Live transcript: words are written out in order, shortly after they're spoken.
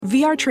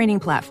VR training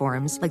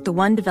platforms, like the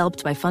one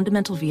developed by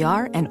Fundamental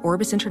VR and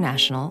Orbis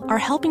International, are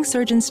helping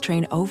surgeons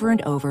train over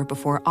and over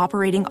before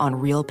operating on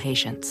real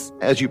patients.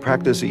 As you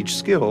practice each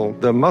skill,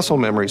 the muscle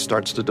memory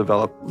starts to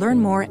develop. Learn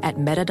more at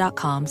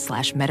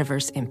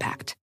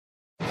meta.com/metaverseimpact.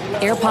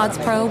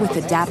 AirPods Pro with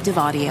adaptive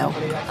audio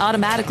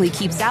automatically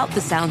keeps out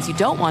the sounds you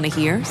don't want to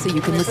hear so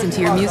you can listen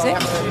to your music,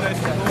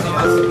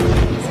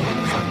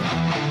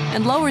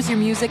 and lowers your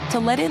music to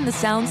let in the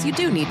sounds you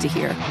do need to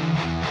hear.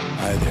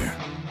 Hi there.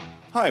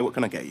 Hi, what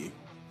can I get you?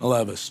 I'll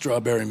have a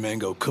strawberry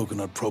mango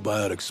coconut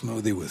probiotic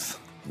smoothie with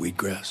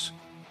wheatgrass.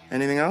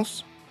 Anything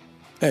else?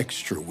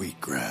 Extra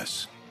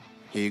wheatgrass.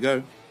 Here you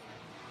go.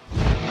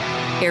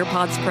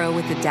 AirPods Pro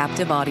with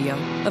adaptive audio.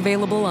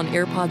 Available on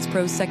AirPods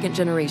Pro 2nd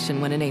generation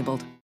when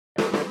enabled.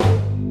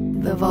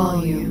 The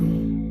volume.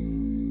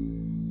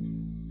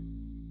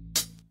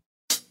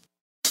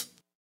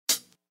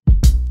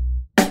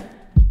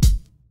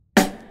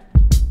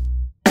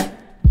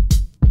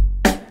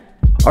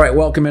 All right,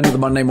 welcome into the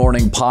Monday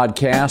Morning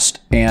Podcast.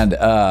 And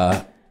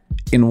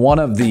in one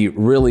of the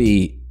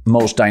really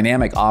most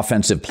dynamic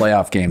offensive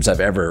playoff games I've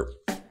ever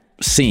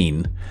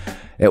seen,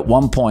 at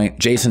one point,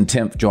 Jason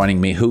Timpf joining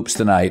me, Hoops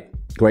Tonight,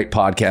 great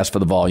podcast for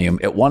the volume.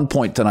 At one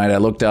point tonight, I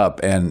looked up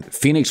and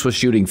Phoenix was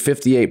shooting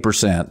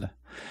 58%.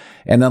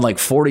 And then like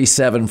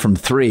 47 from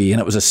three,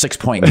 and it was a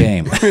 6-point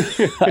game.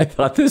 I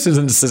thought, this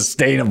isn't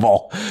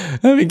sustainable.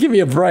 I mean, give me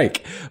a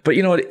break. But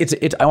you know what?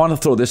 I want to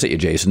throw this at you,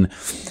 Jason,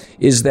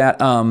 is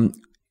that,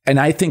 and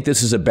I think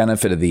this is a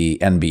benefit of the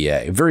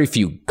NBA. Very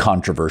few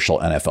controversial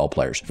NFL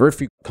players, very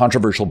few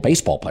controversial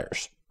baseball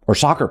players or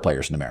soccer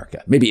players in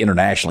America. Maybe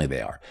internationally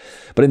they are.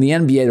 But in the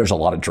NBA, there's a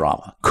lot of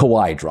drama.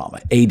 Kawhi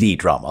drama, AD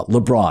drama,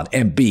 LeBron,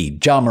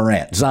 Embiid, Ja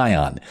Morant,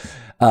 Zion.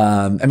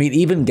 I mean,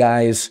 even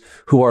guys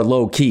who are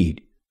low-key.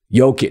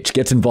 Jokic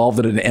gets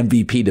involved in an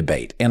MVP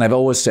debate. And I've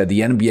always said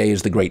the NBA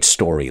is the great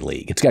story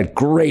league. It's got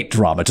great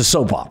drama. It's a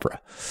soap opera.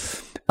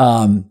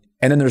 And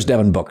then there's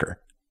Devin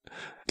Booker.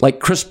 Like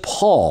Chris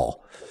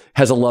Paul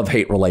has a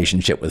love-hate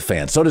relationship with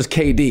fans. So does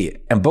KD.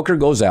 And Booker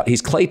goes out.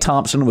 He's Klay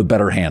Thompson with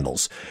better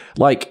handles.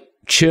 Like,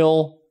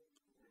 chill.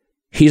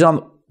 He's on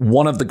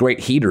one of the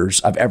great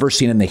heaters I've ever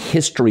seen in the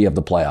history of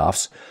the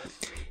playoffs.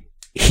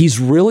 He's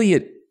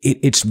really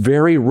it's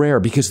very rare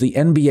because the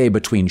NBA,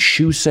 between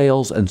shoe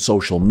sales and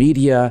social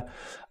media,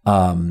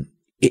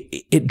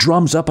 it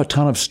drums up a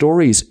ton of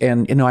stories.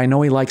 And, you know, I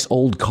know he likes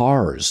old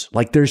cars.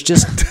 Like there's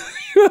just,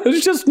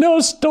 there's just no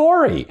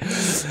story.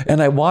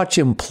 And I watch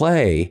him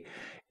play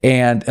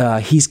and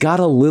he's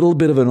got a little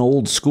bit of an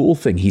old school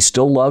thing. He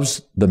still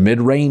loves the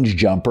mid-range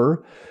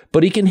jumper,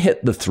 but he can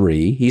hit the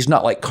three. He's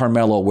not like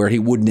Carmelo where he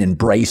wouldn't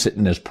embrace it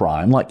in his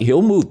prime. Like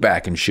he'll move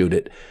back and shoot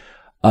it.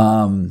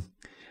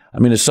 I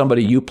mean, as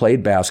somebody, you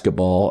played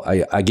basketball.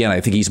 I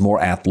think he's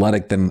more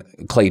athletic than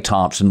Klay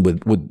Thompson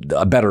with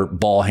a better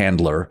ball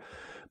handler.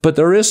 But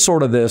there is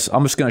sort of this,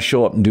 I'm just going to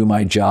show up and do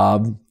my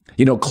job.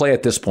 You know, Klay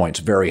at this point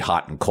is very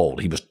hot and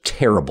cold. He was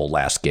terrible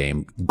last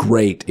game,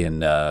 great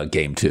in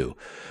game 2.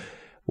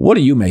 What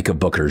do you make of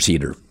Booker's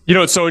heater? You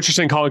know, it's so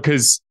interesting, Colin,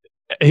 because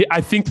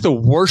I think the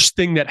worst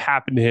thing that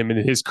happened to him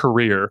in his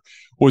career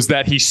was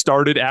that he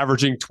started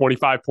averaging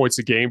 25 points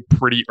a game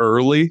pretty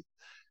early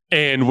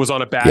and was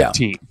on a bad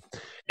team.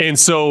 And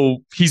so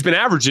he's been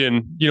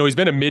averaging, you know, he's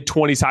been a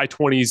mid-20s,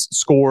 high-20s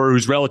scorer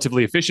who's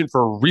relatively efficient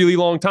for a really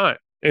long time.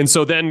 And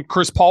so then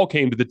Chris Paul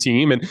came to the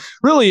team and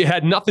really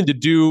had nothing to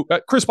do.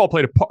 Chris Paul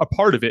played a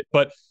part of it,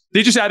 but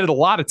they just added a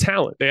lot of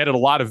talent. They added a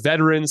lot of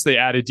veterans. They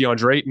added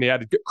DeAndre Ayton. They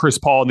added Chris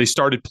Paul, and they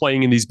started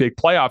playing in these big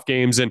playoff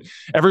games. And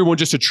everyone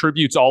just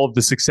attributes all of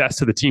the success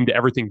to the team to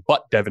everything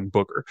but Devin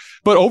Booker.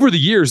 But over the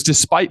years,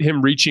 despite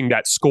him reaching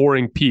that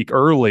scoring peak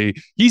early,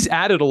 he's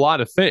added a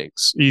lot of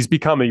things. He's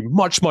become a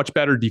much, much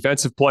better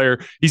defensive player.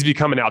 He's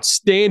become an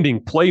outstanding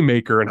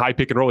playmaker in high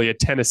pick and roll. He had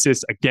 10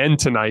 assists again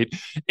tonight.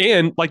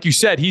 And like you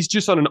said, he's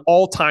just on an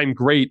all-time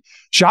great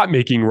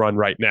shot-making run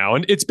right now.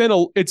 And it's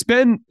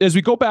been as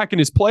we go back in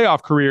his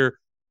playoff career,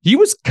 he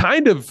was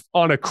kind of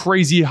on a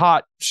crazy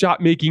hot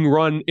shot-making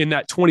run in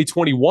that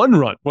 2021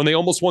 run when they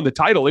almost won the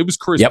title. It was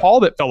Chris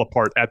Paul that fell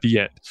apart at the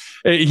end.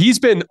 He's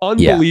been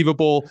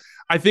unbelievable.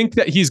 I think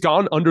that he's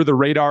gone under the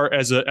radar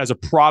as a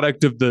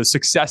product of the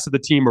success of the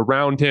team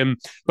around him.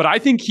 But I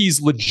think he's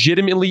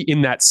legitimately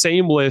in that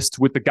same list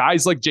with the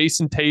guys like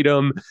Jason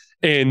Tatum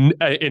and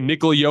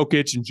Nikola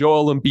Jokic and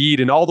Joel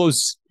Embiid and all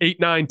those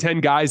 8, 9,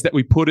 10 guys that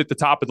we put at the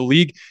top of the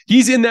league.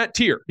 He's in that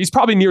tier. He's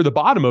probably near the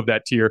bottom of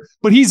that tier,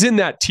 but he's in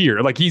that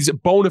tier. Like he's a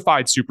bona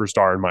fide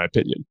superstar, in my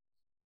opinion.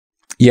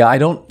 Yeah, I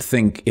don't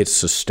think it's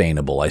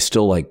sustainable. I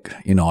still like,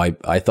 you know,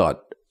 I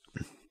thought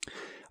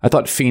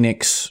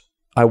Phoenix,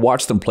 I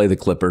watched them play the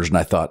Clippers and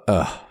I thought,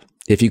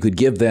 if you could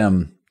give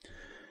them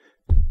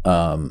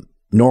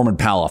Norman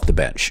Powell off the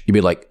bench, you'd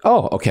be like,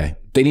 oh, okay,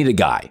 they need a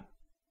guy.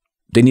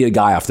 They need a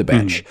guy off the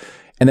bench. Mm-hmm.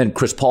 And then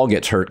Chris Paul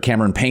gets hurt.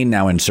 Cameron Payne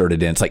now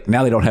inserted in. It's like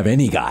now they don't have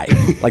any guy.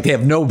 Like they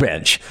have no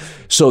bench.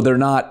 So they're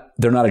not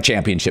a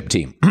championship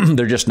team.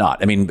 They're just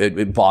not. I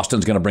mean,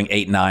 Boston's going to bring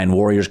 8-9.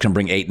 Warriors can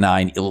bring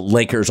 8-9.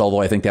 Lakers,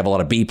 although I think they have a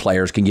lot of B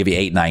players, can give you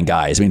 8-9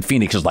 guys. I mean,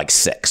 Phoenix is like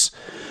 6.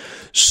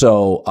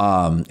 So,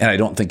 and I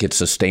don't think it's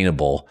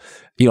sustainable.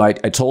 I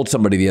told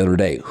somebody the other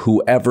day,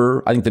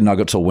 I think the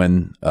Nuggets will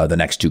win the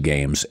next 2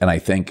 games. And I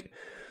think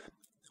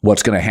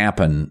what's going to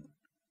happen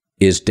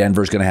is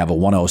Denver's going to have a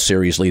 1-0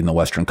 series lead in the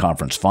Western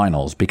Conference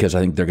Finals, because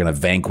I think they're going to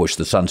vanquish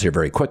the Suns here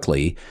very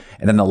quickly.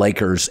 And then the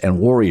Lakers and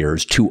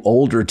Warriors, 2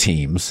 older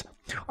teams,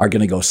 are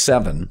going to go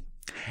 7.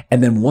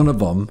 And then one of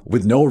them,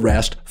 with no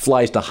rest,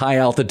 flies to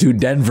high-altitude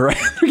Denver, and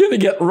they're going to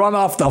get run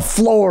off the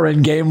floor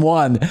in Game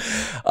 1.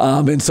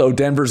 And so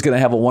Denver's going to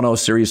have a 1-0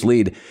 series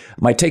lead.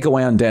 My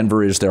takeaway on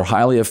Denver is they're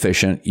highly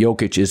efficient.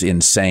 Jokic is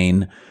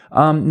insane.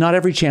 Not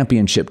every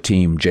championship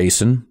team,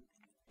 Jason,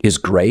 is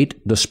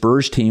great. The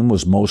Spurs team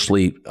was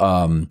mostly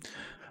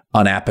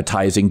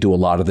unappetizing to a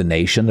lot of the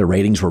nation. The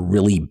ratings were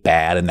really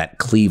bad in that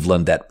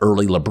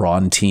early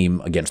LeBron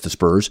team against the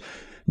Spurs.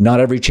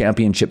 Not every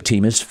championship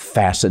team is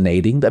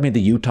fascinating. I mean,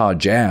 the Utah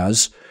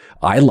Jazz,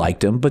 I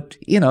liked them, but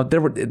there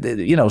were,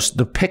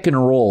 the pick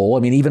and roll.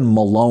 I mean, even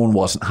Malone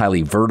wasn't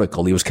highly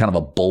vertical. He was kind of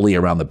a bully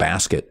around the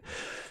basket.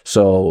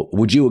 So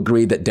would you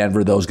agree that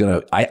Denver,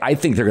 I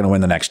think they're going to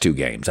win the next 2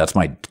 games. That's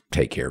my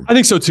take here. I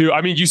think so too.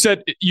 I mean, you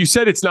said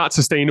it's not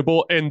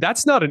sustainable, and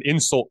that's not an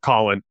insult,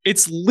 Colin.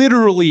 It's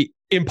literally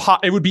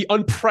it would be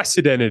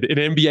unprecedented in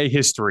NBA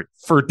history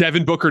for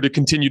Devin Booker to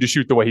continue to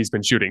shoot the way he's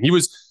been shooting. He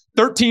was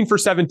 13 for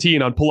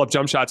 17 on pull-up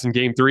jump shots in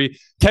Game 3.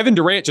 Kevin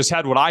Durant just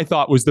had what I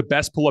thought was the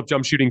best pull-up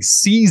jump shooting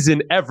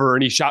season ever,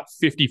 and he shot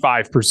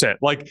 55%.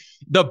 Like,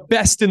 the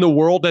best in the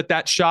world at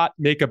that shot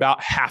make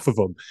about half of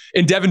them.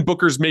 And Devin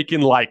Booker's making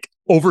like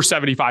over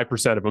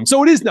 75% of them.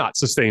 So it is not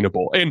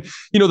sustainable. And,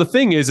 the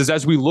thing is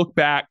as we look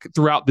back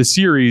throughout the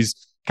series,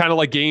 kind of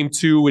like Game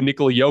 2 when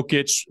Nikola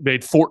Jokic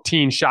made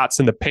 14 shots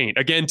in the paint.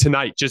 Again,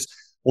 tonight, just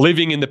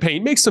living in the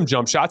paint, makes some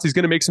jump shots. He's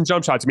going to make some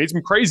jump shots. He made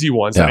some crazy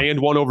ones,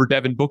 and one over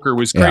Devin Booker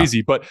was crazy.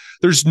 Yeah. But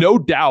there's no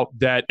doubt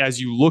that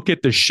as you look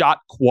at the shot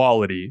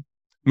quality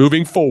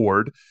moving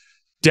forward,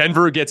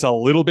 Denver gets a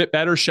little bit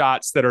better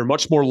shots that are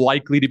much more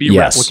likely to be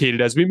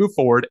replicated as we move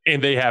forward.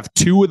 And they have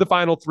 2 of the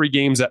final 3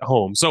 games at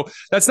home. So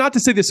that's not to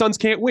say the Suns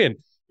can't win.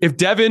 If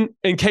Devin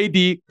and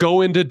KD go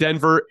into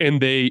Denver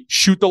and they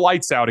shoot the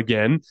lights out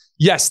again,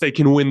 yes, they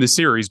can win the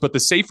series. But the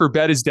safer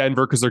bet is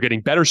Denver, because they're getting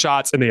better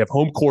shots and they have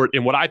home court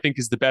in what I think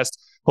is the best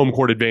home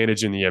court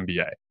advantage in the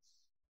NBA.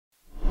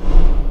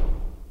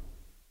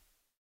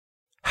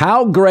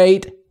 How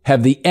great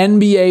have the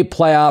NBA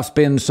playoffs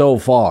been so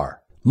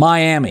far?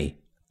 Miami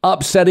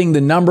upsetting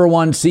the number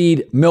 1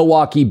 seed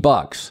Milwaukee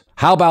Bucks.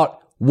 How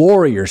about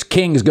Warriors,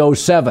 Kings go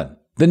 7?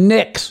 The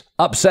Knicks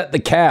upset the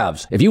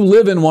Cavs. If you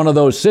live in one of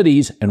those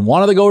cities and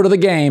wanted to go to the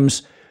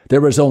games,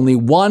 there is only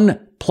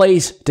one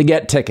place to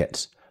get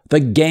tickets: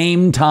 the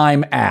Game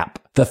Time app,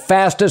 the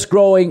fastest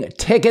growing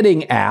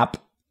ticketing app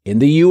in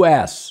the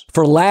U.S.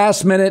 For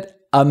last minute,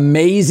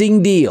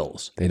 amazing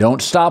deals. They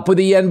don't stop with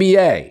the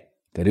NBA.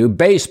 They do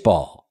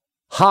baseball,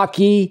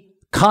 hockey,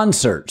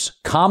 concerts,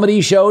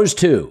 comedy shows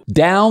too.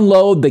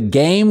 Download the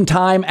Game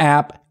Time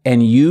app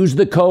and use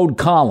the code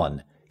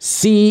Colin,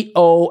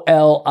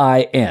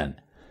 COLIN.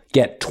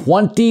 Get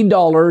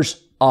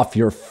 $20 off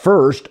your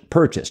first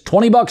purchase.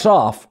 $20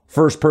 off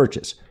first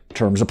purchase.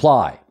 Terms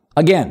apply.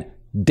 Again,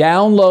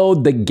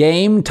 download the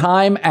Game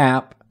Time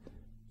app.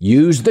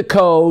 Use the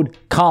code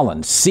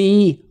Colin,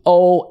 COLIN.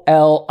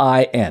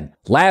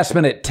 Last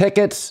minute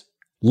tickets,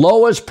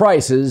 lowest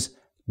prices,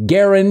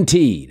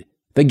 guaranteed.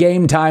 The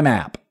Game Time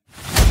app.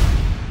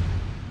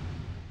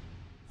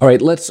 All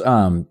right, let's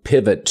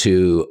pivot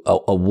to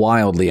a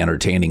wildly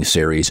entertaining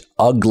series.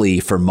 Ugly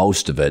for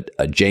most of it.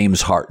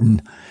 James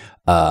Harden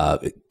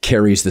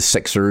carries the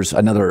Sixers.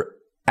 Another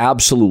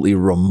absolutely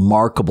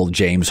remarkable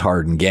James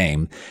Harden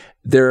game.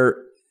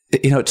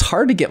 It's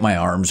hard to get my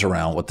arms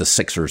around what the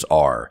Sixers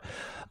are.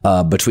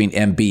 Between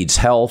Embiid's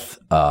health,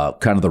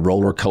 kind of the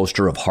roller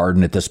coaster of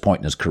Harden at this point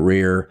in his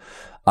career.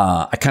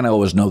 I kind of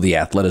always know the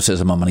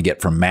athleticism I'm going to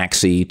get from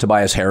Maxey.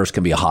 Tobias Harris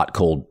can be a hot,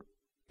 cold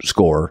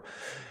scorer.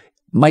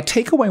 My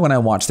takeaway when I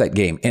watched that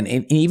game, and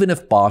even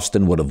if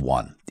Boston would have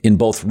won in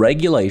both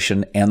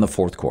regulation and the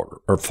fourth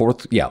quarter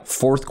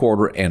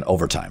and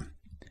overtime,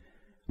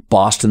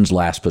 Boston's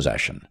last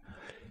possession.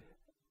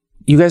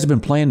 You guys have been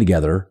playing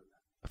together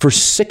for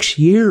 6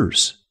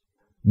 years.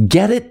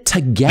 Get it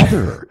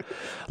together.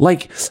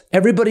 Like,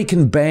 everybody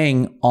can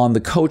bang on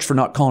the coach for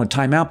not calling a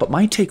timeout, but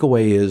my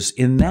takeaway is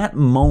in that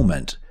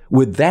moment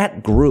with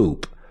that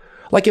group,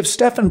 like if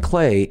Stephen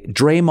Clay,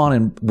 Draymond,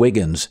 and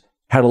Wiggins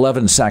had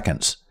 11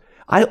 seconds,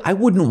 I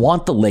wouldn't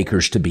want the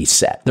Lakers to be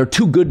set. They're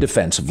too good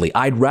defensively.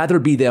 I'd rather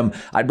be them.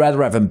 I'd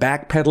rather have them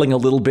backpedaling a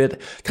little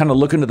bit, kind of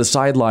looking to the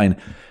sideline.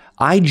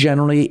 I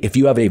generally, if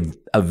you have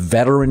a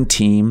veteran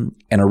team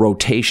and a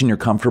rotation you're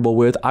comfortable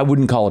with, I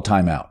wouldn't call a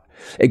timeout.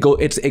 It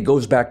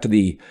goes back to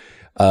the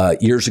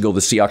years ago, the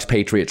Seahawks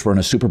Patriots were in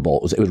a Super Bowl.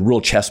 It was a real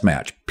chess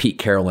match, Pete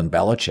Carroll and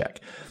Belichick.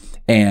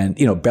 And,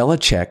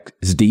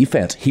 Belichick's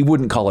defense, he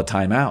wouldn't call a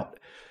timeout.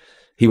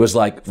 He was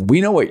like,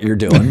 we know what you're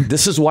doing.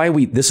 This is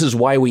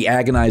why we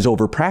agonize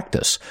over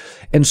practice.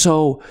 And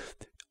so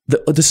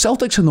the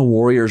Celtics and the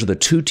Warriors are the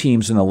 2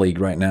 teams in the league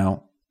right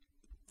now.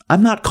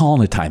 I'm not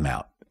calling a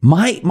timeout.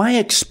 My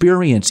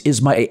experience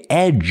is my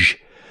edge.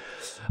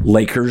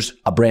 Lakers,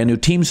 a brand new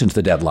team since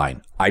the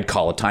deadline. I'd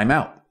call a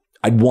timeout.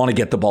 I'd want to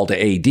get the ball to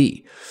AD.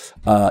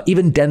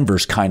 Even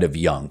Denver's kind of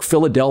young.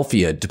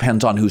 Philadelphia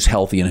depends on who's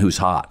healthy and who's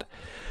hot.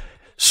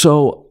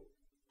 So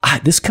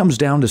this comes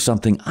down to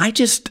something.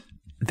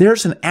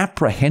 There's an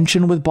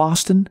apprehension with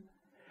Boston.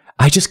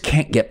 I just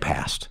can't get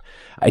past.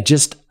 I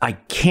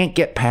can't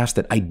get past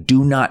that. I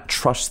do not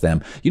trust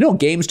them.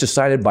 Games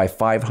decided by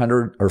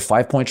 500 or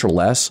 5 points or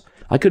less.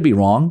 I could be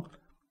wrong.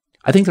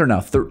 I think they're now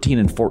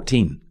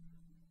 13-14.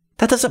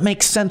 That doesn't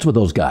make sense with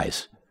those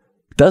guys.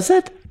 Does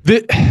it?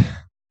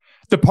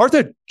 The part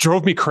that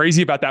drove me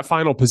crazy about that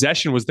final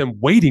possession was them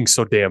waiting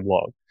so damn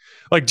long.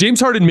 Like, James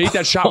Harden made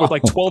that shot with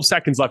like 12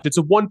 seconds left. It's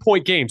a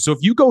 1-point game. So if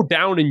you go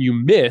down and you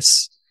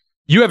miss,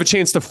 you have a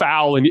chance to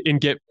foul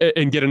and get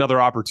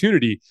another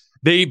opportunity.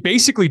 They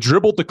basically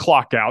dribbled the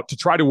clock out to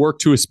try to work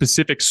to a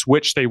specific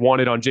switch they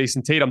wanted on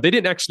Jason Tatum. They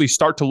didn't actually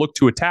start to look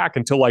to attack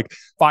until like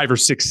 5 or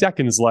 6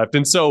 seconds left.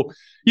 And so,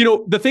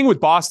 the thing with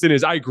Boston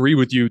is, I agree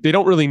with you. They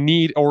don't really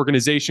need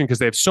organization because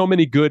they have so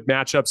many good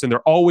matchups, and they're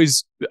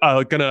always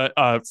going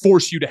to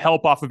force you to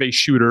help off of a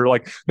shooter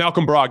like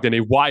Malcolm Brogdon,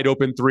 a wide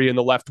open 3 in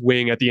the left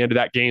wing at the end of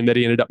that game that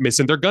he ended up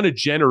missing. They're going to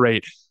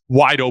generate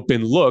wide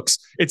open looks.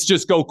 It's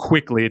just go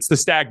quickly. It's the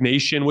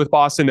stagnation with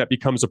Boston that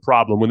becomes a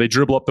problem when they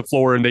dribble up the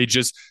floor and they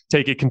just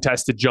take a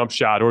contested jump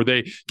shot, or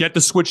they get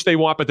the switch they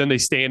want, but then they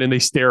stand and they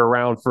stare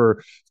around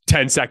for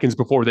 10 seconds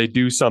before they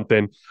do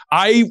something.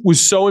 I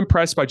was so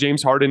impressed by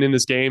James Harden in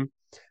this game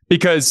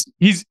because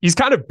he's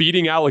kind of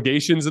beating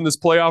allegations in this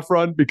playoff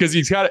run, because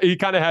he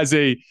kind of has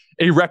a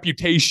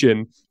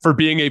reputation for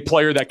being a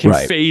player that can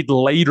fade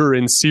later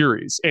in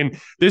series. And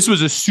this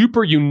was a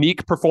super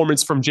unique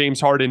performance from James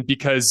Harden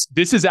because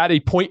this is at a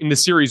point in the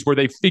series where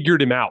they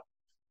figured him out,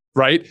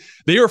 right?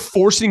 They are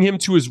forcing him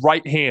to his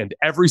right hand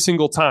every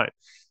single time.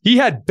 He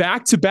had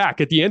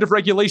back-to-back at the end of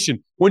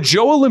regulation when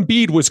Joel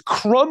Embiid was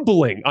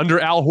crumbling under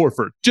Al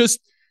Horford.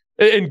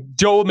 And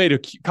Joel made a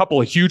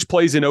couple of huge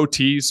plays in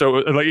OT, so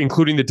like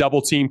including the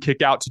double team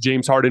kick out to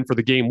James Harden for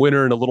the game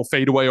winner and a little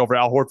fadeaway over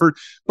Al Horford.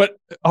 But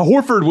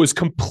Horford was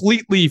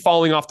completely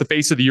falling off the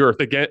face of the earth.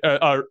 Again,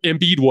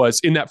 Embiid was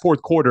in that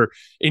fourth quarter,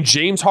 and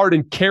James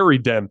Harden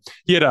carried them.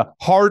 He had a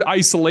hard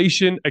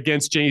isolation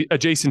against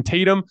Jason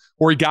Tatum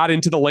where he got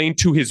into the lane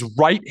to his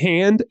right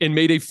hand and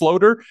made a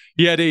floater.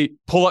 He had a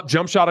pull-up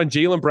jump shot on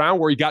Jaylen Brown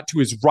where he got to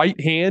his right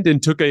hand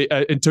and took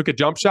a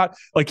jump shot.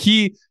 Like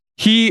he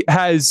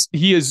has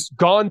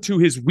gone to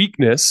his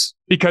weakness,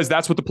 because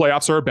that's what the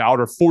playoffs are about,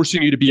 are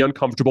forcing you to be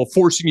uncomfortable,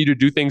 forcing you to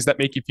do things that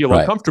make you feel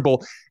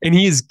uncomfortable. And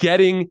he's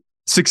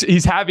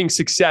having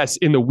success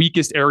in the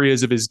weakest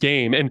areas of his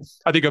game. And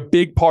I think a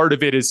big part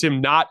of it is him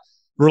not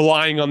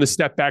relying on the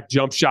step back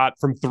jump shot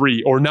from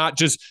 3, or not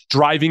just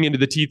driving into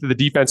the teeth of the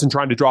defense and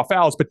trying to draw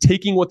fouls, but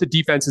taking what the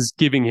defense is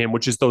giving him,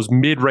 which is those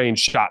mid-range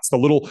shots, the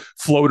little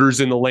floaters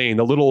in the lane,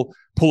 the little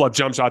pull-up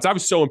jump shots. I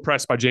was so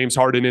impressed by James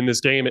Harden in this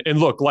game. And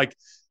look, like,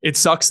 it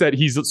sucks that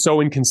he's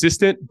so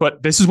inconsistent,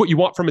 but this is what you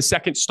want from a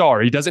second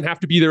star. He doesn't have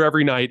to be there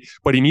every night,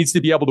 but he needs to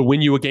be able to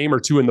win you a game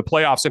or two in the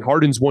playoffs, and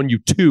Harden's won you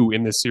 2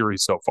 in this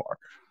series so far.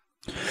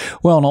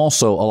 Well, and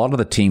also a lot of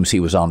the teams he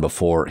was on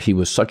before, he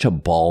was such a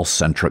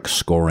ball-centric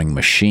scoring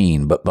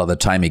machine, but by the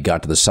time he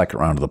got to the second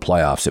round of the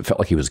playoffs, it felt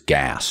like he was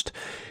gassed.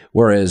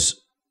 Whereas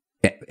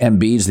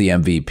Embiid's the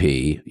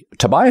MVP.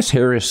 Tobias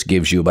Harris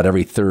gives you about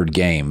every third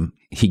game,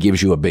 he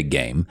gives you a big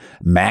game.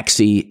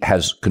 Maxey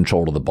has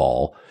control of the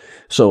ball.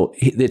 So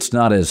it's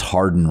not as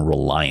Harden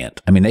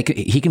reliant. I mean,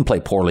 he can play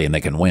poorly and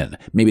they can win.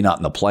 Maybe not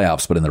in the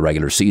playoffs, but in the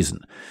regular season.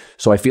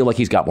 So I feel like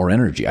he's got more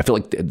energy. I feel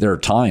like there are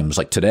times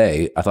like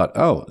today, I thought,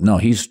 oh no,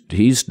 he's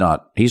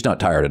not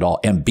tired at all.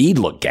 Embiid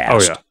looked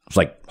gassed. Oh, yeah. It's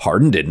like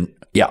Harden didn't.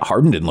 Yeah,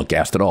 Harden didn't look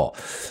gassed at all.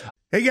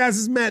 Hey guys,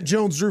 this is Matt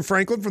Jones, Drew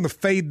Franklin from the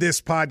Fade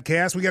This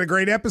podcast. We got a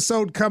great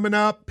episode coming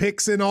up.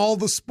 Picks in all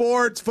the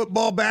sports,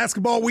 football,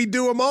 basketball, we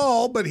do them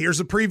all. But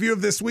here's a preview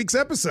of this week's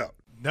episode.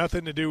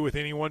 Nothing to do with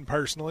anyone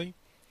personally.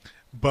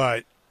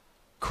 But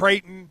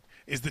Creighton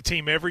is the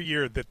team every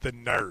year that the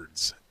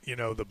nerds,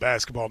 the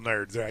basketball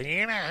nerds, they're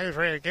like, who's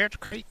really good?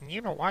 Creighton,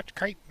 watch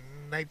Creighton.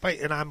 They play.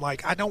 And I'm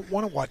like, I don't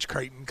want to watch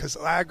Creighton because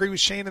I agree with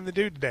Shannon the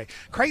dude today.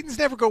 Creighton's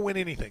never going to win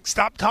anything.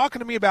 Stop talking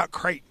to me about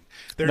Creighton.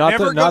 They're not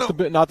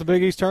the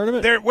Big East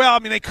tournament.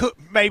 They could,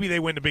 maybe they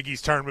win the Big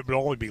East tournament, but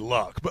it'll only be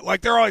luck. But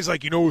like they're always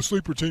like, a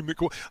sleeper team that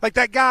cool. Like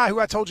that guy who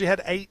I told you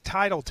had 8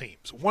 title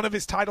teams. One of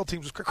his title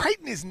teams was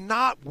Creighton is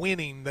not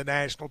winning the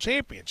national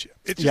championship.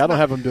 I don't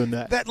have them doing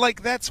that.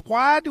 That's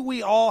why do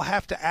we all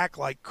have to act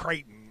like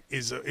Creighton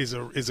is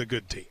a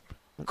good team?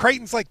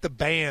 Creighton's like the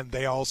band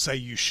they all say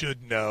you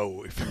should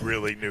know if you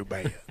really knew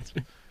bands.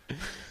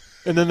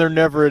 And then they're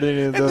never at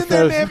any of those.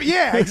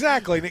 Yeah,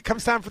 exactly. And it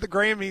comes time for the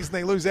Grammys, and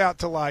they lose out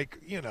to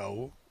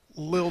Lil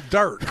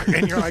Durk,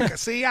 and you're like,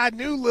 "See, I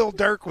knew Lil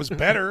Durk was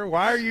better.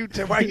 Why are you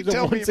telling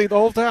me?" See the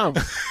whole time.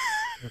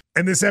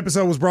 And this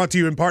episode was brought to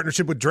you in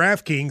partnership with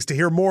DraftKings. To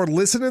hear more,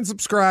 listen and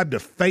subscribe to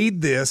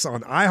Fade This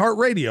on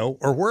iHeartRadio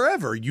or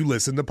wherever you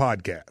listen to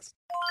podcasts.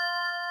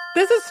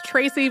 This is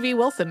Tracy V.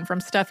 Wilson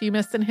from Stuff You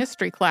Missed in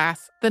History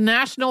class. The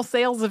national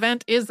sales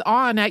event is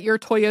on at your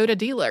Toyota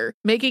dealer,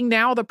 making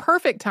now the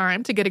perfect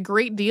time to get a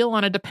great deal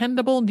on a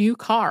dependable new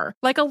car.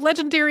 Like a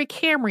legendary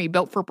Camry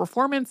built for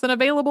performance and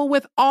available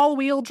with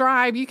all-wheel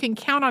drive, you can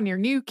count on your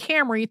new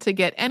Camry to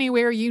get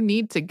anywhere you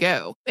need to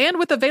go. And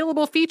with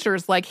available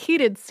features like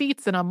heated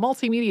seats and a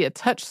multimedia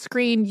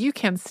touchscreen, you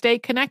can stay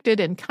connected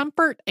in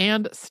comfort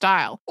and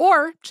style.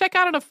 Or check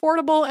out an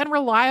affordable and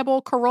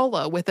reliable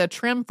Corolla with a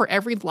trim for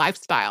every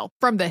lifestyle.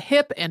 From the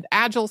hip and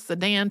agile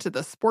sedan to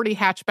the sporty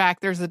hatchback,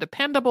 there's a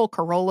dependable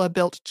Corolla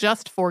built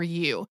just for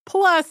you.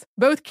 Plus,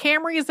 both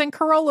Camrys and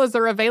Corollas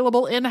are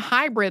available in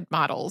hybrid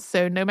models,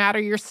 so no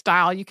matter your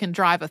style, you can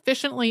drive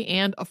efficiently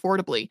and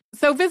affordably.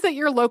 So visit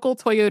your local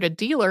Toyota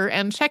dealer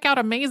and check out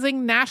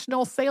amazing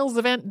national sales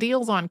event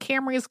deals on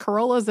Camrys,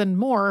 Corollas, and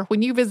more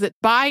when you visit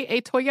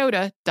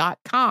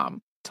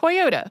buyatoyota.com.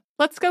 Toyota,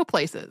 let's go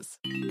places.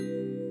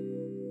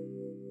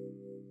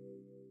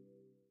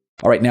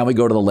 All right, now we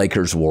go to the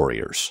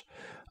Lakers-Warriors.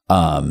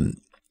 And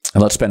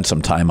let's spend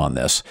some time on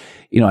this.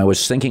 You know, I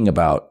was thinking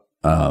about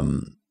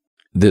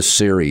this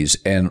series,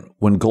 and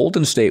when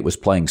Golden State was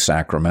playing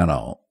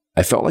Sacramento,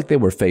 I felt like they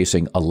were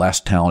facing a less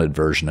talented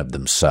version of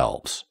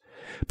themselves.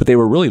 But they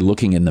were really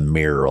looking in the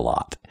mirror a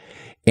lot.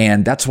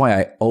 And that's why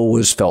I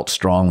always felt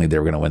strongly they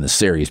were going to win the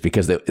series,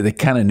 because they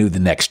kind of knew the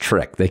next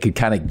trick. They could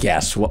kind of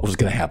guess what was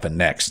going to happen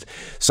next.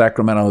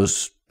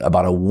 Sacramento's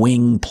about a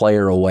wing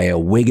player away, a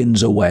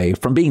Wiggins away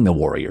from being the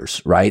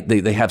Warriors, right?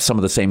 They have some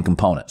of the same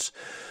components.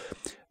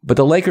 But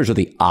the Lakers are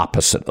the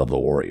opposite of the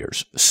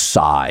Warriors.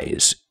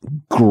 Size,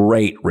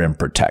 great rim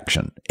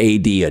protection,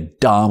 AD a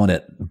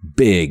dominant,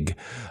 big,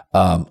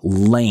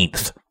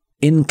 length,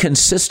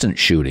 inconsistent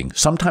shooting,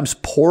 sometimes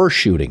poor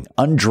shooting,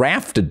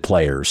 undrafted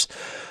players,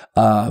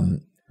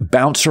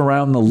 bounce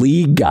around the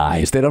league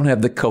guys. They don't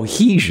have the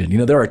cohesion. You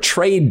know, they're a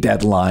trade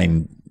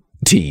deadline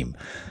team.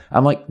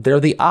 I'm like, they're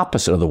the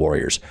opposite of the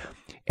Warriors.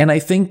 And I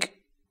think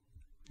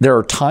there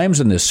are times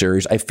in this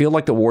series, I feel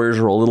like the Warriors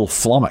are a little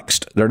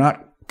flummoxed. They're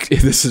not,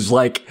 this is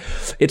like,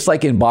 it's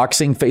like in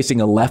boxing facing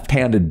a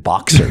left-handed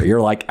boxer. You're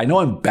like, I know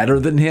I'm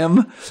better than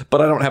him, but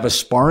I don't have a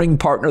sparring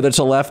partner that's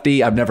a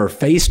lefty. I've never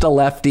faced a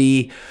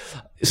lefty.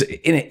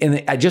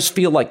 And I just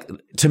feel like,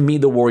 to me,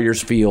 the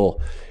Warriors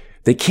feel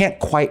they can't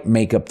quite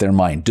make up their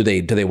mind. Do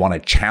they want to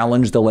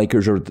challenge the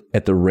Lakers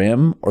at the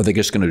rim, or are they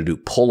just going to do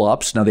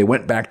pull-ups? Now, they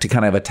went back to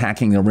kind of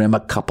attacking the rim a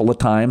couple of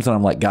times, and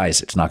I'm like,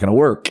 guys, it's not going to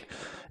work.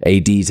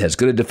 AD's as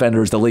good a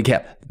defender as the league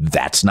have.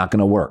 That's not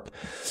going to work.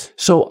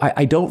 So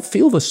I don't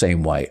feel the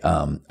same way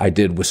I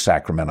did with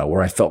Sacramento,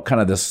 where I felt kind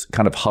of this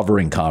kind of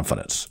hovering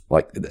confidence.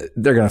 Like,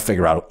 they're going to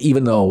figure out,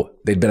 even though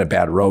they'd been a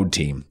bad road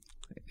team,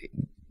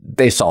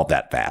 they solved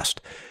that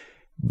fast.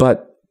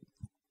 But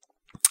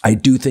I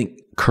do think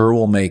Kerr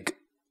will make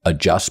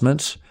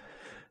adjustments,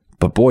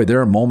 but boy, there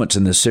are moments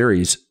in this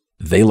series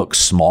they look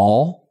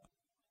small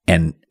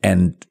and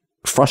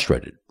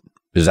frustrated.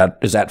 Is that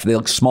they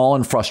look small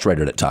and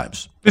frustrated at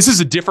times? This is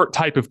a different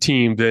type of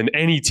team than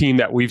any team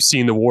that we've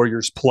seen the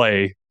Warriors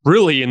play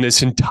really in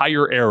this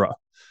entire era.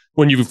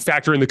 When you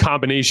factor in the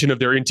combination of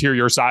their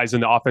interior size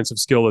and the offensive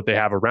skill that they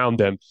have around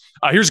them.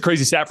 Here's a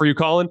crazy stat for you,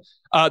 Colin.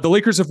 The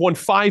Lakers have won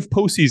 5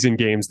 postseason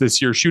games this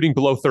year, shooting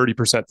below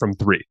 30% from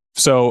three.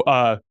 So,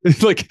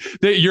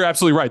 you're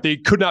absolutely right. They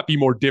could not be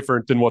more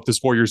different than what this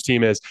Warriors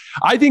team is.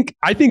 I think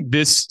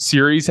this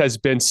series has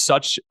been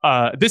such,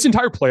 this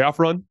entire playoff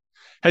run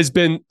has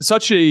been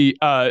such a,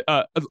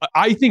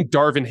 I think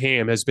Darvin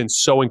Ham has been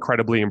so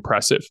incredibly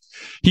impressive.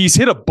 He's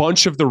hit a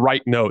bunch of the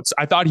right notes.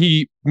 I thought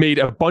he made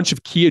a bunch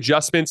of key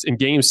adjustments in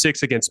Game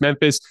 6 against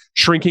Memphis,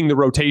 shrinking the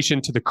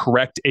rotation to the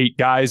correct 8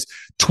 guys,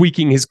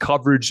 tweaking his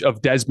coverage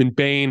of Desmond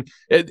Bane.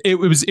 It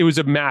was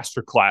a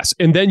masterclass.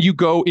 And then you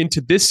go into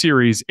this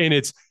series, and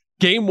it's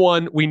Game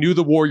 1, we knew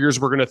the Warriors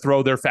were going to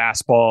throw their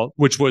fastball,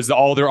 which was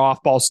all their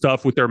off-ball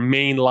stuff with their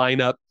main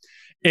lineup.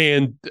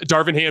 And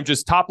Darvin Ham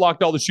just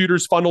top-locked all the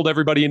shooters, funneled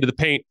everybody into the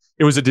paint.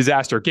 It was a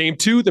disaster. Game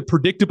 2, the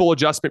predictable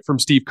adjustment from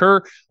Steve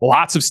Kerr.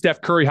 Lots of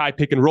Steph Curry high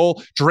pick and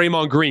roll.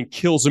 Draymond Green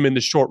kills him in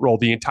the short roll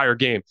the entire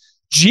game.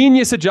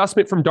 Genius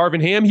adjustment from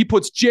Darvin Ham. He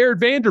puts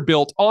Jared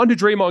Vanderbilt onto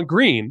Draymond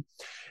Green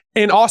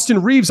and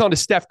Austin Reeves onto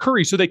Steph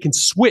Curry so they can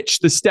switch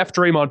the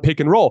Steph-Draymond pick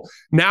and roll.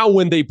 Now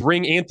when they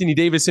bring Anthony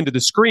Davis into the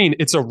screen,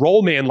 it's a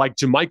roll man like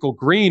JaMychal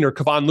Green or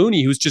Kevon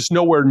Looney, who's just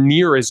nowhere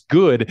near as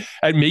good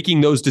at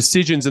making those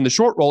decisions in the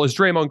short roll as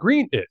Draymond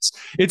Green is.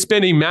 It's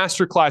been a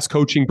masterclass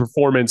coaching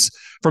performance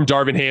from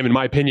Darvin Ham, in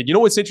my opinion. You know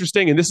what's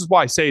interesting, and this is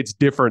why I say it's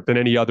different than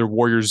any other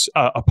Warriors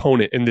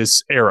opponent in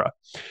this era.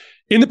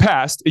 In the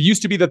past, it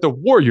used to be that the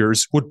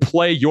Warriors would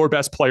play your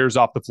best players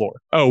off the floor.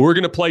 Oh, we're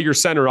going to play your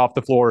center off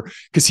the floor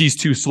because he's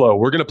too slow.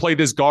 We're going to play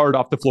this guard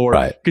off the floor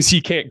because he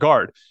can't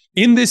guard.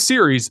 In this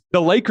series,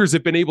 the Lakers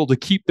have been able to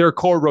keep their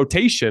core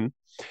rotation.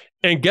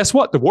 And guess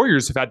what? The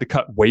Warriors have had to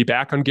cut way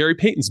back on Gary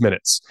Payton's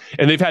minutes.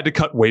 And they've had to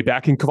cut way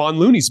back in Kevon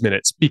Looney's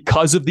minutes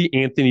because of the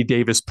Anthony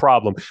Davis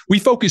problem. We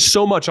focus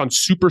so much on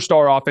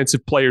superstar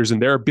offensive players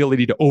and their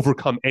ability to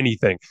overcome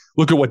anything.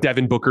 Look at what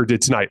Devin Booker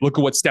did tonight. Look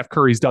at what Steph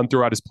Curry's done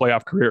throughout his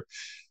playoff career.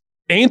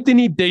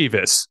 Anthony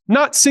Davis,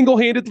 not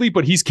single-handedly,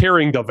 but he's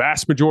carrying the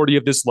vast majority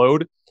of this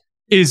load,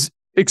 is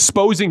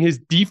exposing his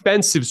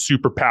defensive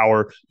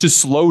superpower to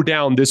slow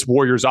down this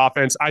Warriors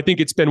offense. I think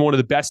it's been one of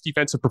the best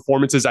defensive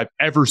performances I've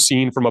ever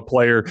seen from a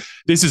player.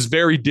 This is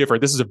very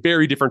different. This is a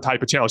very different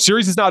type of challenge.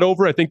 Series is not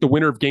over. I think the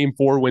winner of Game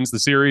 4 wins the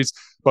series.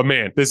 But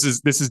man, this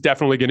is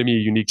definitely going to be a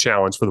unique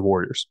challenge for the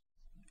Warriors.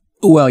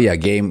 Well, yeah,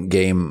 game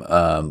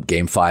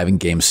 5 and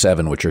Game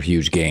 7, which are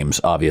huge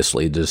games,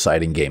 obviously. The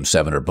deciding Game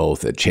 7 are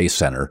both at Chase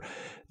Center.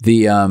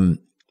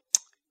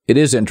 It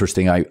is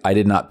interesting. I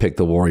did not pick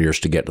the Warriors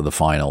to get to the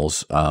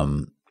finals.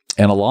 And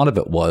a lot of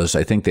it was,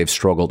 I think they've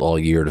struggled all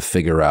year to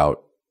figure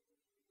out,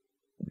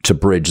 to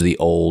bridge the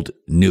old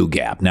new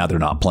gap. Now they're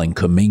not playing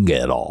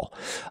Kuminga at all.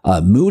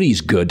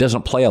 Moody's good,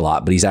 doesn't play a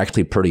lot, but he's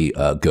actually pretty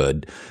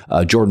good.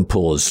 Jordan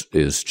Poole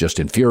is just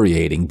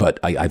infuriating,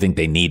 but I think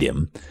they need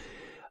him.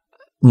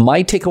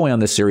 My takeaway on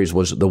this series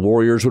was the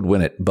Warriors would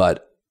win it,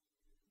 but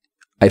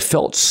I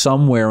felt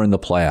somewhere in the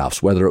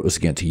playoffs, whether it was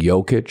against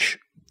Jokic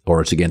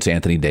or it's against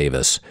Anthony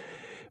Davis,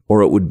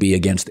 or it would be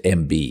against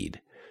Embiid,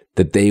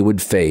 that they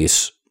would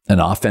face an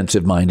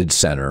offensive-minded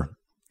center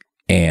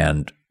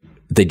and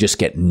they just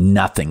get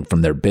nothing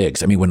from their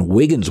bigs. I mean, when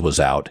Wiggins was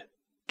out,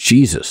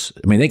 Jesus,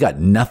 I mean, they got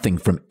nothing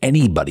from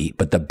anybody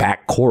but the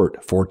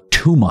backcourt for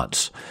 2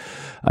 months.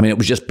 I mean, it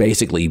was just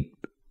basically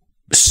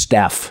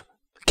Steph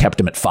kept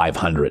him at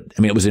 500.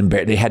 I mean, it was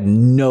embarrassing. They had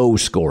no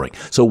scoring.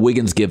 So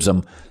Wiggins gives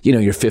them,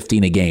 your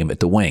 15 a game at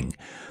the wing.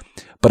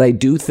 But I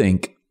do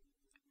think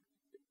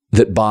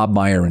that Bob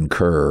Meyer and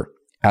Kerr,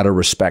 out of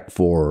respect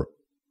for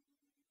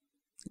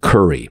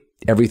Curry,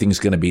 everything's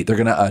going to be, they're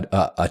going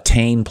to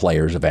attain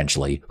players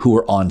eventually who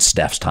are on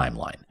Steph's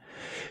timeline.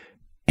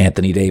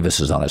 Anthony Davis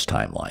is on his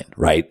timeline,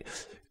 right?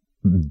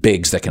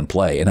 Bigs that can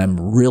play. And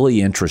I'm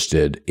really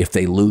interested, if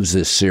they lose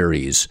this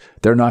series,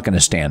 they're not going to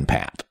stand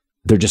pat.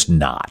 They're just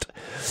not.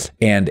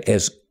 And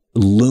as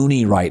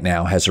Looney right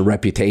now has a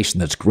reputation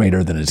that's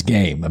greater than his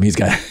game. I mean, he's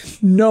got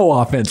no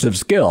offensive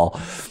skill.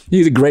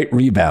 He's a great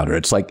rebounder.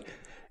 It's like,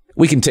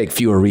 we can take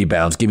fewer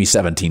rebounds. Give me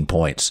 17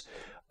 points.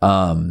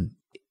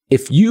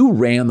 If you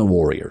ran the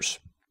Warriors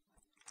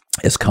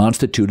as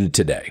constituted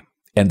today,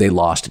 and they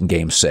lost in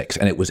Game 6,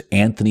 and it was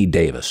Anthony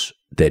Davis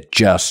that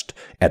just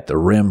at the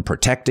rim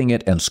protecting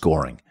it and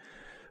scoring,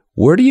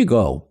 where do you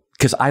go?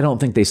 Because I don't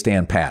think they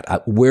stand pat.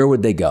 Where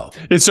would they go?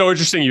 It's so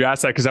interesting you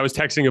asked that, because I was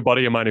texting a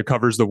buddy of mine who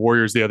covers the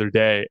Warriors the other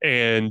day.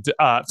 And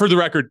for the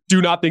record,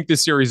 do not think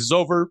this series is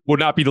over.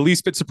 Would not be the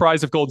least bit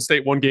surprised if Golden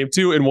State won Game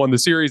 2 and won the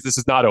series. This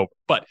is not over.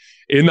 But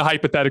in the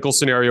hypothetical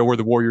scenario where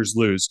the Warriors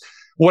lose,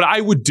 what I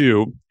would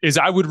do is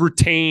I would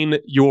retain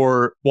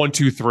your 1,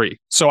 2, 3.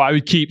 So I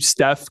would keep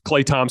Steph,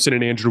 Klay Thompson,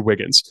 and Andrew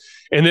Wiggins.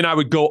 And then I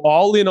would go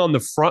all in on the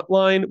front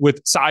line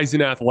with size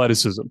and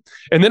athleticism.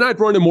 And then I'd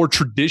run a more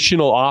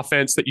traditional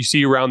offense that you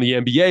see around the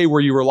NBA,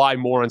 where you rely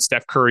more on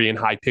Steph Curry and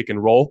high pick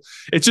and roll.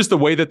 It's just the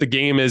way that the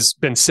game has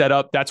been set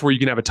up. That's where you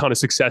can have a ton of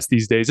success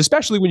these days,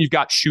 especially when you've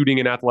got shooting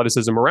and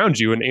athleticism around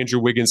you. And Andrew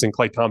Wiggins and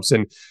Klay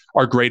Thompson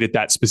are great at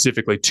that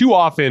specifically. Too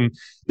often,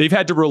 they've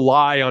had to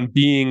rely on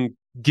being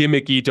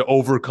gimmicky to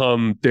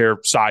overcome their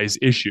size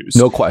issues.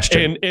 No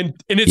question. And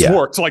it's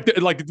worked. So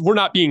like we're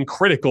not being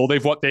critical.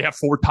 They have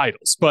 4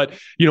 titles. But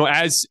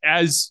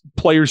as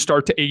players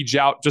start to age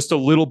out just a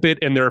little bit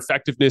and their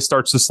effectiveness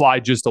starts to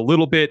slide just a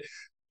little bit,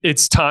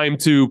 it's time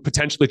to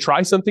potentially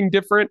try something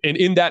different. And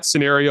in that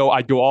scenario,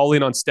 I'd go all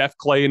in on Steph,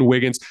 Klay, and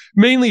Wiggins,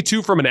 mainly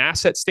too from an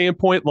asset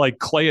standpoint. Like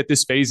Klay at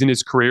this phase in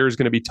his career is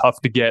going to be tough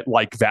to get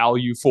like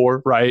value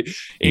for, right?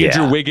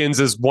 Andrew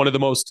Wiggins is one of the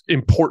most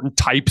important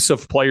types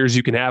of players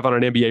you can have on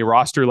an NBA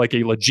roster, like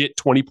a legit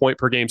 20-point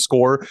per game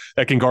scorer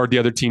that can guard the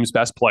other team's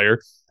best player.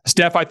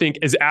 Steph, I think,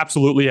 has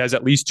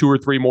at least 2 or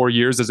 3 more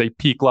years as a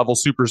peak level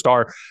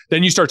superstar.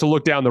 Then you start to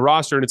look down the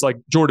roster, and it's like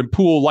Jordan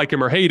Poole, like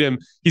him or hate him,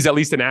 he's at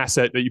least an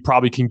asset that you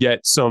probably can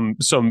get some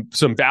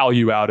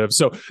value out of.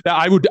 So that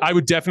I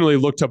would definitely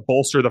look to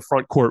bolster the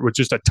front court with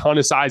just a ton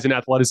of size and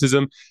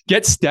athleticism.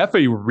 Get Steph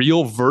a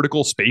real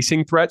vertical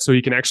spacing threat so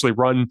he can actually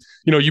run.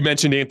 You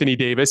mentioned Anthony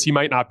Davis. He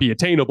might not be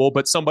attainable,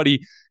 but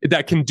somebody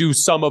that can do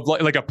some of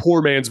like a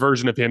poor man's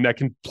version of him that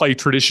can play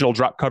traditional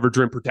drop coverage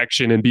rim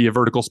protection and be a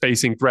vertical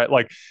spacing threat.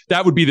 Like,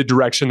 that would be the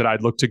direction that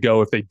I'd look to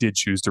go if they did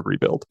choose to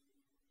rebuild.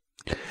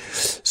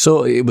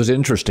 So it was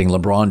interesting.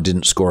 LeBron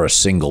didn't score a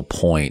single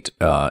point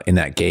in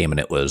that game, and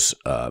it was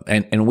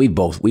and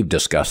we've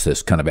discussed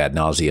this kind of ad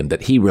nauseum,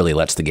 that he really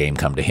lets the game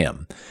come to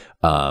him.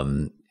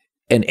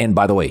 And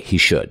by the way, he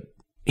should.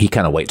 He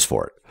kind of waits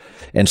for it,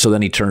 and so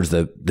then he turns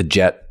the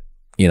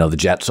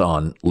Jets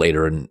on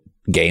later in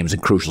games in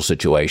crucial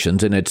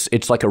situations, and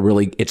it's like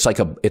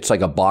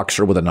a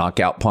boxer with a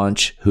knockout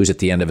punch who's at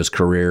the end of his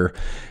career.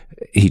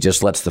 He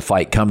just lets the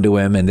fight come to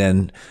him, and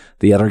then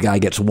the other guy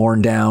gets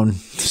worn down.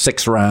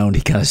 6th round,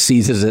 he kind of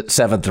seizes it.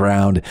 7th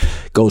round,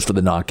 goes for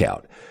the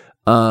knockout.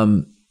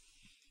 But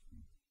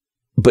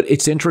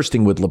it's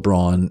interesting with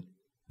LeBron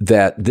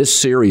that this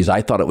series,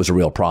 I thought it was a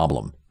real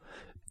problem.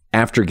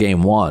 After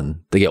Game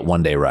 1, they get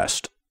 1 day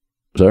rest,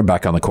 so they're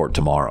back on the court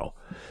tomorrow.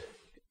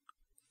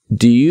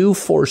 Do you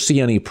foresee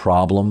any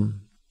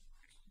problem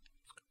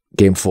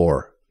Game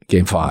 4,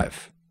 Game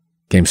 5,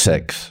 Game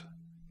 6,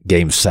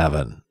 Game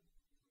 7.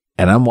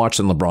 And I'm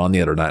watching LeBron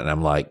the other night, and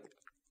I'm like,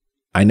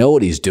 I know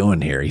what he's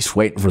doing here. He's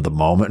waiting for the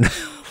moment.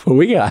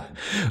 We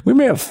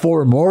may have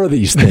 4 more of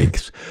these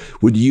things.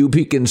 Would you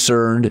be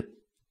concerned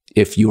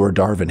if you were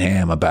Darvin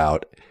Ham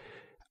about,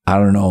 I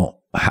don't know,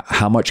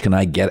 how much can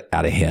I get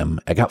out of him?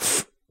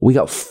 We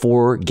got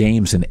 4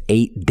 games in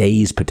 8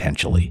 days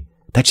potentially.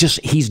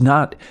 He's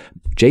not,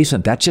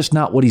 Jason, that's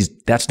not what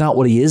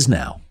he is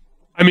now.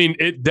 I mean,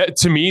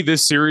 to me,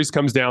 this series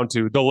comes down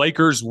to the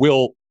Lakers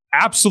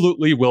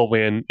absolutely will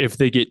win if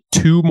they get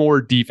 2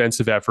 more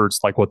defensive efforts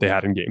like what they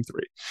had in Game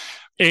 3.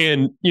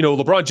 And,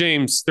 LeBron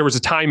James, there was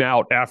a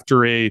timeout after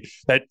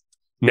that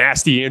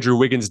nasty Andrew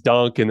Wiggins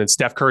dunk, and then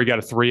Steph Curry got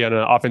a 3 on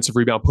an offensive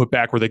rebound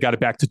putback where they got it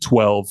back to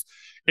 12.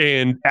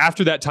 And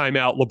after that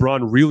timeout,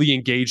 LeBron really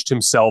engaged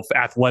himself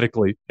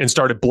athletically and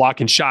started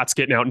blocking shots,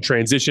 getting out in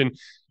transition.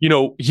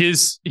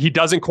 He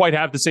doesn't quite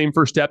have the same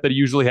first step that he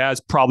usually has,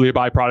 probably a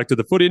byproduct of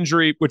the foot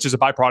injury, which is a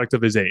byproduct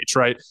of his age,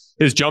 right?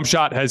 His jump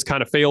shot has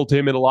kind of failed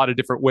him in a lot of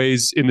different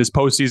ways in this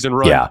postseason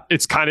run. Yeah.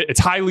 It's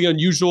highly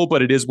unusual,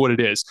 but it is what it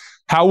is.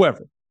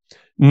 However,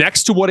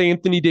 next to what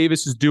Anthony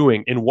Davis is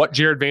doing and what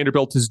Jared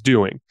Vanderbilt is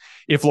doing,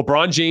 if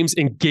LeBron James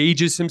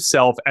engages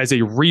himself as a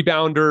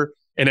rebounder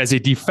and as a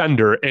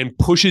defender and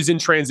pushes in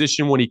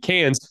transition when he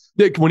can,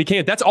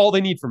 that's all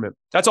they need from him.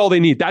 That's all they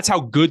need. That's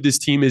how good this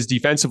team is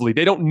defensively.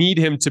 They don't need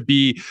him to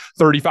be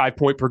 35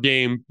 point per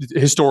game,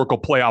 historical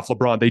playoff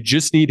LeBron. They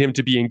just need him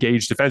to be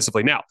engaged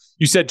defensively. Now,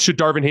 you said, should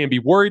Darvin Ham be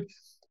worried?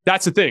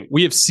 That's the thing.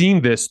 We have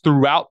seen this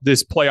throughout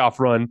this playoff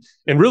run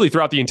and really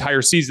throughout the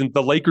entire season.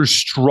 The Lakers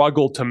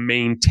struggle to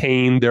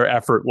maintain their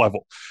effort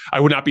level.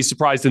 I would not be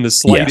surprised in the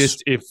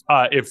slightest if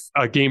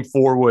Game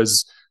 4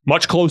 was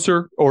much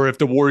closer, or if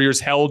the Warriors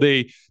held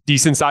a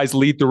decent sized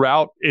lead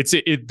throughout.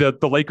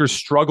 The Lakers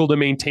struggle to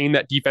maintain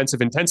that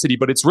defensive intensity,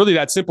 but it's really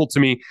that simple to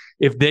me.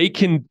 If they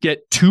can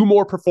get 2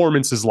 more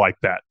performances like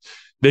that,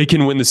 they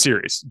can win the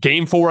series.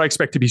 Game 4, I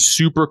expect to be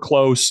super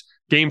close.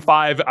 Game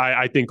 5,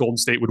 I think Golden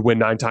State would win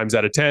 9 times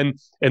out of 10.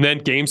 And then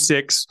Game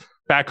 6,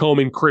 back home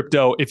in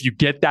crypto, if you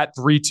get that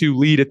 3-2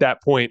 lead at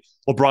that point,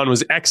 LeBron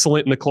was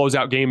excellent in the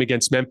closeout game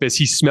against Memphis.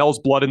 He smells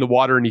blood in the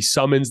water and he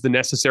summons the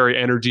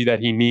necessary energy that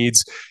he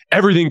needs.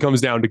 Everything comes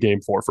down to Game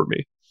 4 for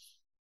me.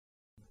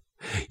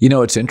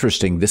 It's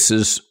interesting. This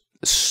is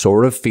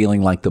sort of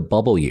feeling like the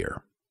bubble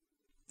year.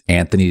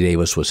 Anthony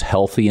Davis was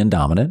healthy and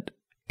dominant.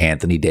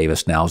 Anthony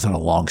Davis now is on a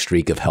long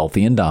streak of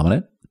healthy and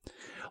dominant.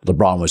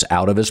 LeBron was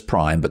out of his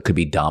prime, but could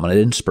be dominant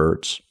in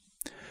spurts.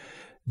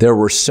 There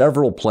were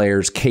several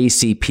players,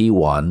 KCP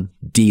one,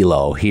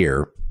 D'Lo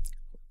here,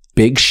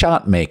 big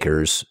shot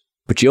makers,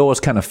 but you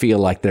always kind of feel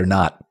like they're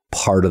not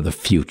part of the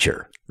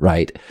future,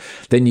 right?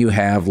 Then you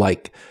have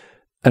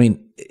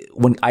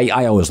when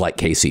I always liked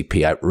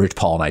KCP. Rich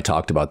Paul and I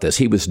talked about this.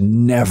 He was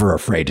never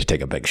afraid to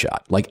take a big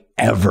shot, like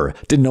ever.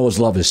 Didn't always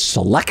love his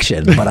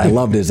selection, but I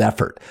loved his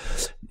effort.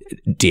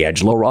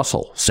 D'Angelo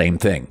Russell, same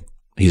thing.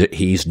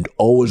 He's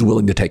always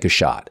willing to take a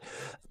shot,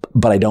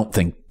 but I don't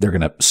think they're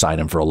going to sign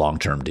him for a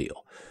long-term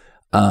deal.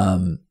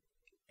 And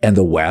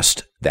the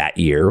West that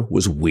year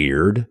was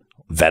weird.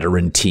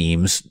 Veteran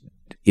teams,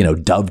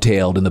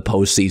 dovetailed in the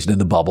postseason in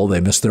the bubble.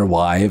 They missed their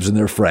wives and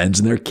their friends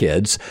and their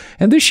kids.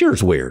 And this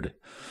year's weird.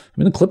 I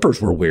mean, the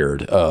Clippers were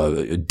weird.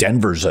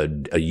 Denver's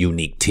a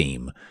unique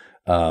team.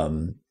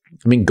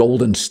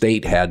 Golden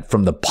State had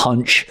from the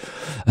punch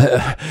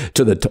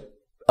to the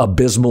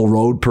abysmal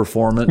road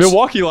performance.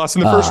 Milwaukee lost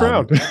in the first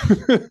round.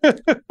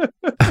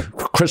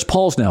 Chris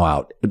Paul's now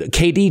out.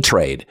 KD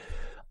trade.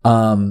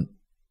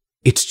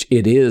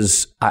 It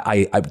is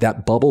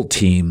that bubble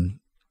team.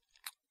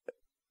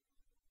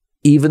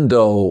 Even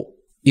though,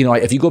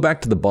 if you go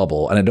back to the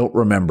bubble, and I don't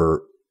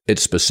remember it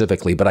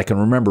specifically, but I can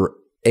remember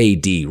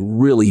AD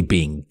really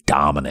being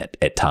dominant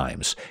at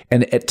times.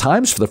 And at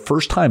times, for the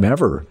first time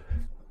ever,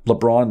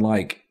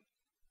 LeBron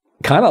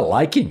kind of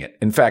liking it.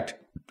 In fact,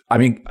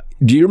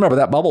 do you remember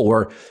that bubble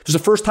where it was the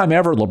first time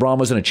ever LeBron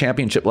was in a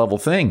championship level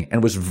thing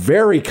and was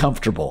very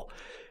comfortable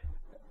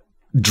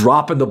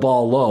dropping the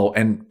ball low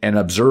and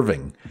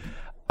observing?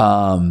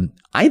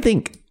 I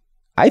think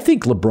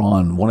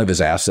LeBron, one of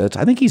his assets,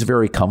 I think he's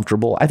very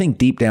comfortable. I think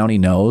deep down he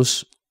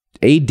knows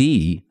AD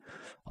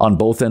on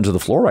both ends of the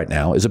floor right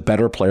now is a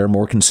better player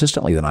more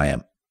consistently than I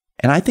am.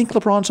 And I think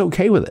LeBron's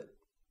okay with it.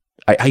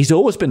 He's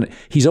always been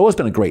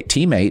a great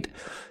teammate.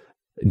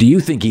 Do you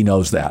think he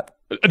knows that?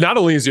 Not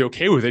only is he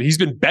okay with it, he's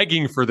been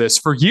begging for this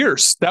for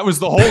years. That was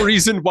the whole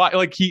reason why,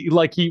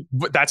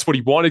 that's what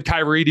he wanted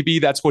Kyrie to be.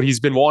 That's what he's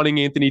been wanting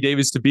Anthony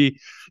Davis to be.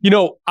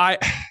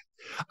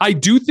 I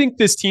do think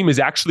this team is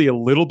actually a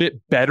little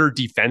bit better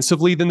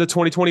defensively than the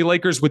 2020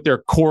 Lakers with their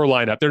core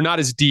lineup. They're not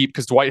as deep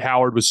because Dwight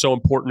Howard was so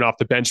important off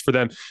the bench for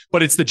them,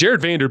 but it's the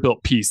Jared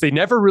Vanderbilt piece. They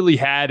never really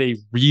had a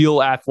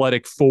real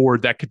athletic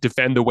forward that could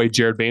defend the way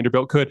Jared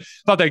Vanderbilt could. I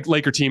thought that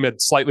Laker team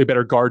had slightly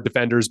better guard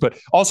defenders, but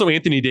also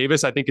Anthony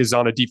Davis, I think, is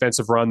on a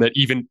defensive run that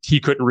even he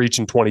couldn't reach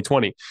in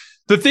 2020.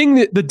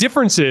 The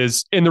difference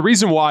is, and the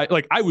reason why,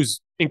 like, I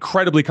was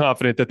incredibly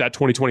confident that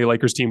 2020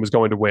 Lakers team was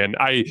going to win.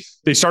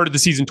 They started the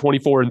season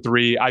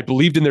 24-3. I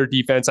believed in their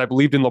defense. I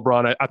believed in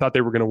LeBron. I thought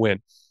they were going to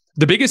win.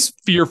 The biggest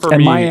fear for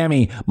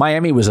me,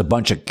 Miami was a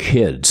bunch of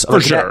kids.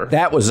 For sure.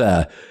 That was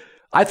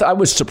I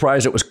was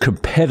surprised it was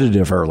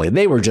competitive early.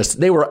 They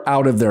were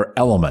out of their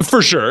element.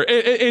 For sure.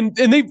 And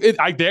they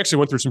actually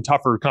went through some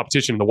tougher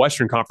competition in the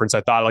Western Conference.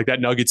 I thought, like, that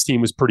Nuggets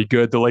team was pretty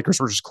good. The Lakers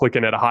were just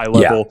clicking at a high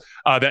level.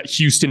 Yeah. That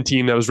Houston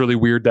team that was really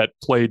weird that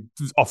played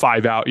a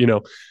 5-out,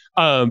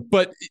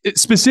 but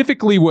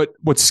specifically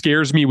what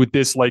scares me with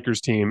this Lakers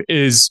team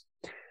is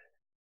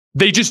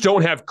they just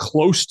don't have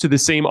close to the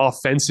same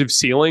offensive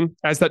ceiling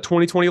as that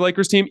 2020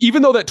 Lakers team,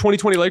 even though that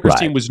 2020 Lakers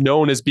team was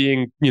known as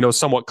being,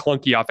 somewhat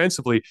clunky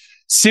offensively,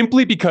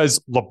 simply because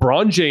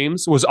LeBron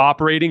James was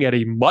operating at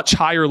a much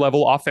higher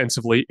level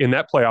offensively in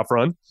that playoff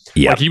run.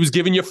 Yep. Like, he was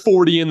giving you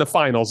 40 in the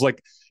finals.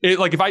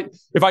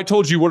 If I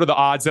told you what are the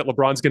odds that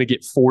LeBron's going to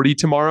get 40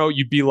 tomorrow,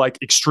 you'd be like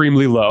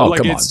extremely low. Oh,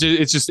 like, he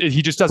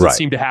just doesn't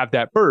seem to have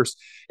that burst.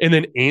 And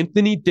then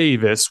Anthony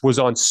Davis was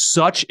on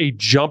such a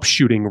jump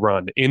shooting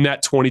run in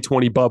that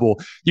 2020 bubble.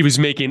 He was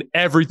making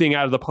everything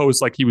out of the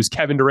post like he was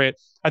Kevin Durant.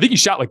 I think he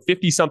shot like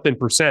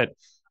 50-something%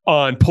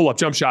 on pull-up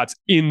jump shots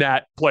in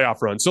that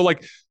playoff run. So,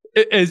 like,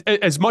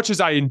 as much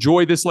as I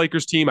enjoy this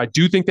Lakers team, I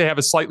do think they have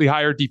a slightly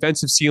higher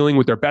defensive ceiling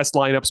with their best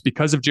lineups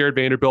because of Jared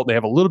Vanderbilt. They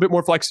have a little bit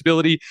more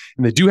flexibility,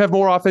 and they do have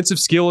more offensive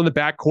skill in the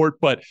backcourt,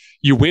 but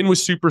you win with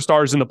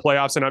superstars in the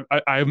playoffs, and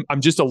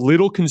I'm just a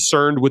little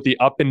concerned with the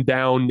up and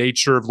down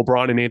nature of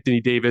LeBron and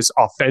Anthony Davis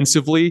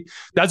offensively.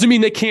 Doesn't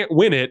mean they can't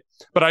win it,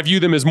 but I view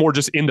them as more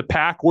just in the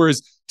pack,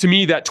 whereas to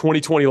me, that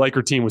 2020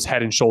 Laker team was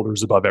head and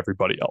shoulders above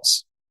everybody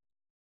else.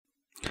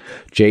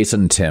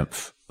 Jason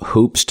Timpf.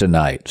 Hoops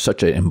Tonight,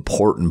 such an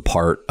important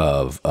part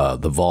of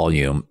the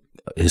volume.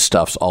 His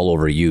stuff's all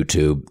over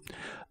YouTube.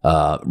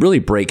 Really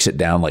breaks it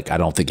down like I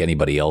don't think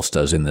anybody else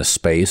does in this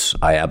space.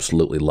 I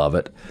absolutely love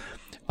it.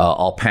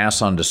 I'll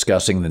pass on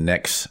discussing the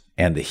Knicks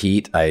and the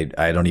Heat. I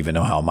don't even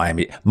know how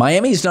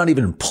Miami's not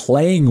even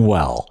playing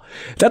well.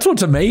 That's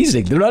what's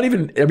amazing.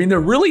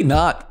 They're really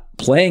not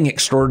playing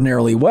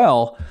extraordinarily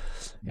well.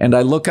 And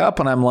I look up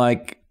and I'm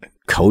like,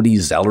 Cody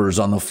Zeller's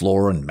on the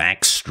floor and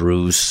Max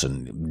Strus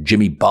and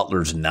Jimmy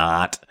Butler's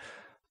not.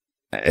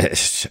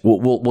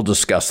 We'll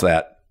discuss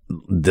that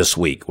this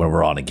week when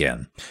we're on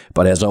again.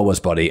 But as always,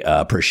 buddy,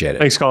 appreciate it.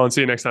 Thanks, Colin.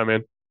 See you next time,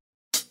 man.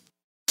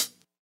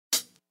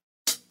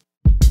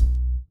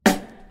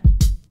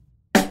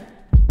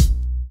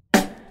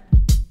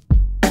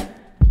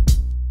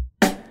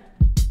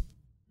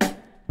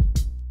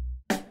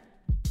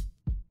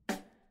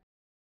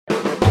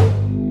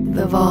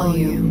 The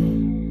volume.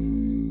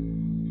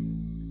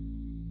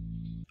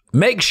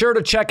 Make sure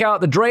to check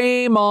out the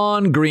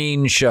Draymond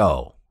Green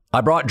Show.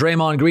 I brought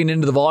Draymond Green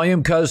into the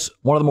volume because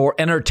one of the more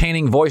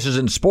entertaining voices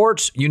in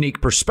sports,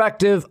 unique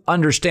perspective,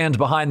 understands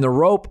behind the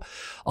rope,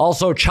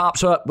 also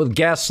chops up with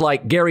guests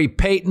like Gary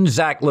Payton,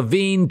 Zach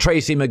LaVine,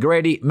 Tracy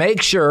McGrady.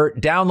 Make sure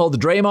download the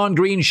Draymond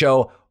Green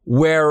Show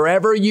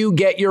wherever you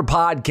get your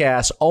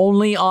podcasts,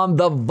 only on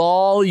the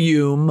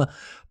Volume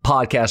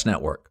Podcast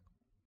Network.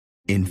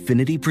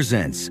 Infiniti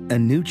presents a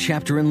new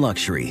chapter in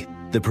luxury.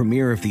 The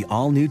premiere of the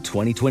all-new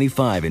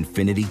 2025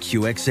 Infiniti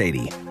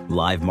QX80,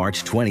 live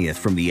March 20th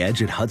from the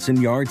Edge at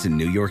Hudson Yards in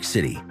New York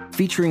City,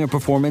 featuring a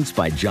performance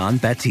by John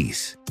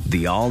Batiste.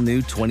 The all-new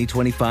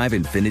 2025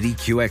 Infiniti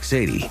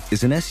QX80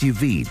 is an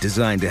SUV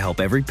designed to help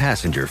every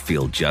passenger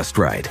feel just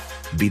right.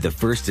 Be the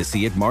first to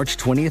see it March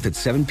 20th at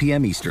 7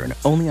 p.m. Eastern,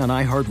 only on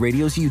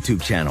iHeartRadio's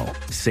YouTube channel.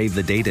 Save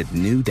the date at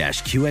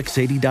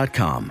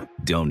new-QX80.com.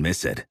 Don't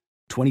miss it.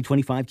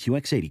 2025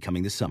 QX80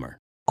 coming this summer.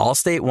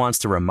 Allstate wants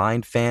to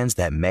remind fans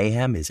that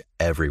mayhem is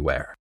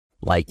everywhere.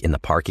 Like in the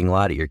parking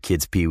lot at your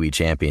kid's Pee Wee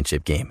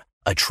Championship game.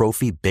 A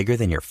trophy bigger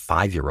than your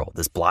 5-year-old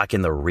is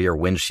blocking the rear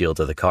windshield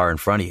of the car in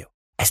front of you.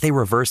 As they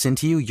reverse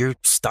into you, you're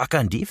stuck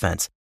on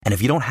defense. And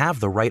if you don't have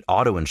the right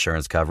auto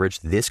insurance coverage,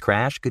 this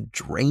crash could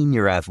drain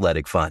your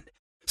athletic fund.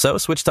 So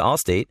switch to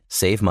Allstate,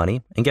 save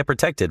money, and get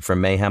protected from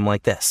mayhem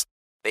like this.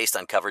 Based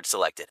on coverage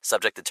selected,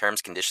 subject to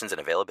terms, conditions, and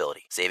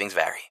availability. Savings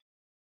vary.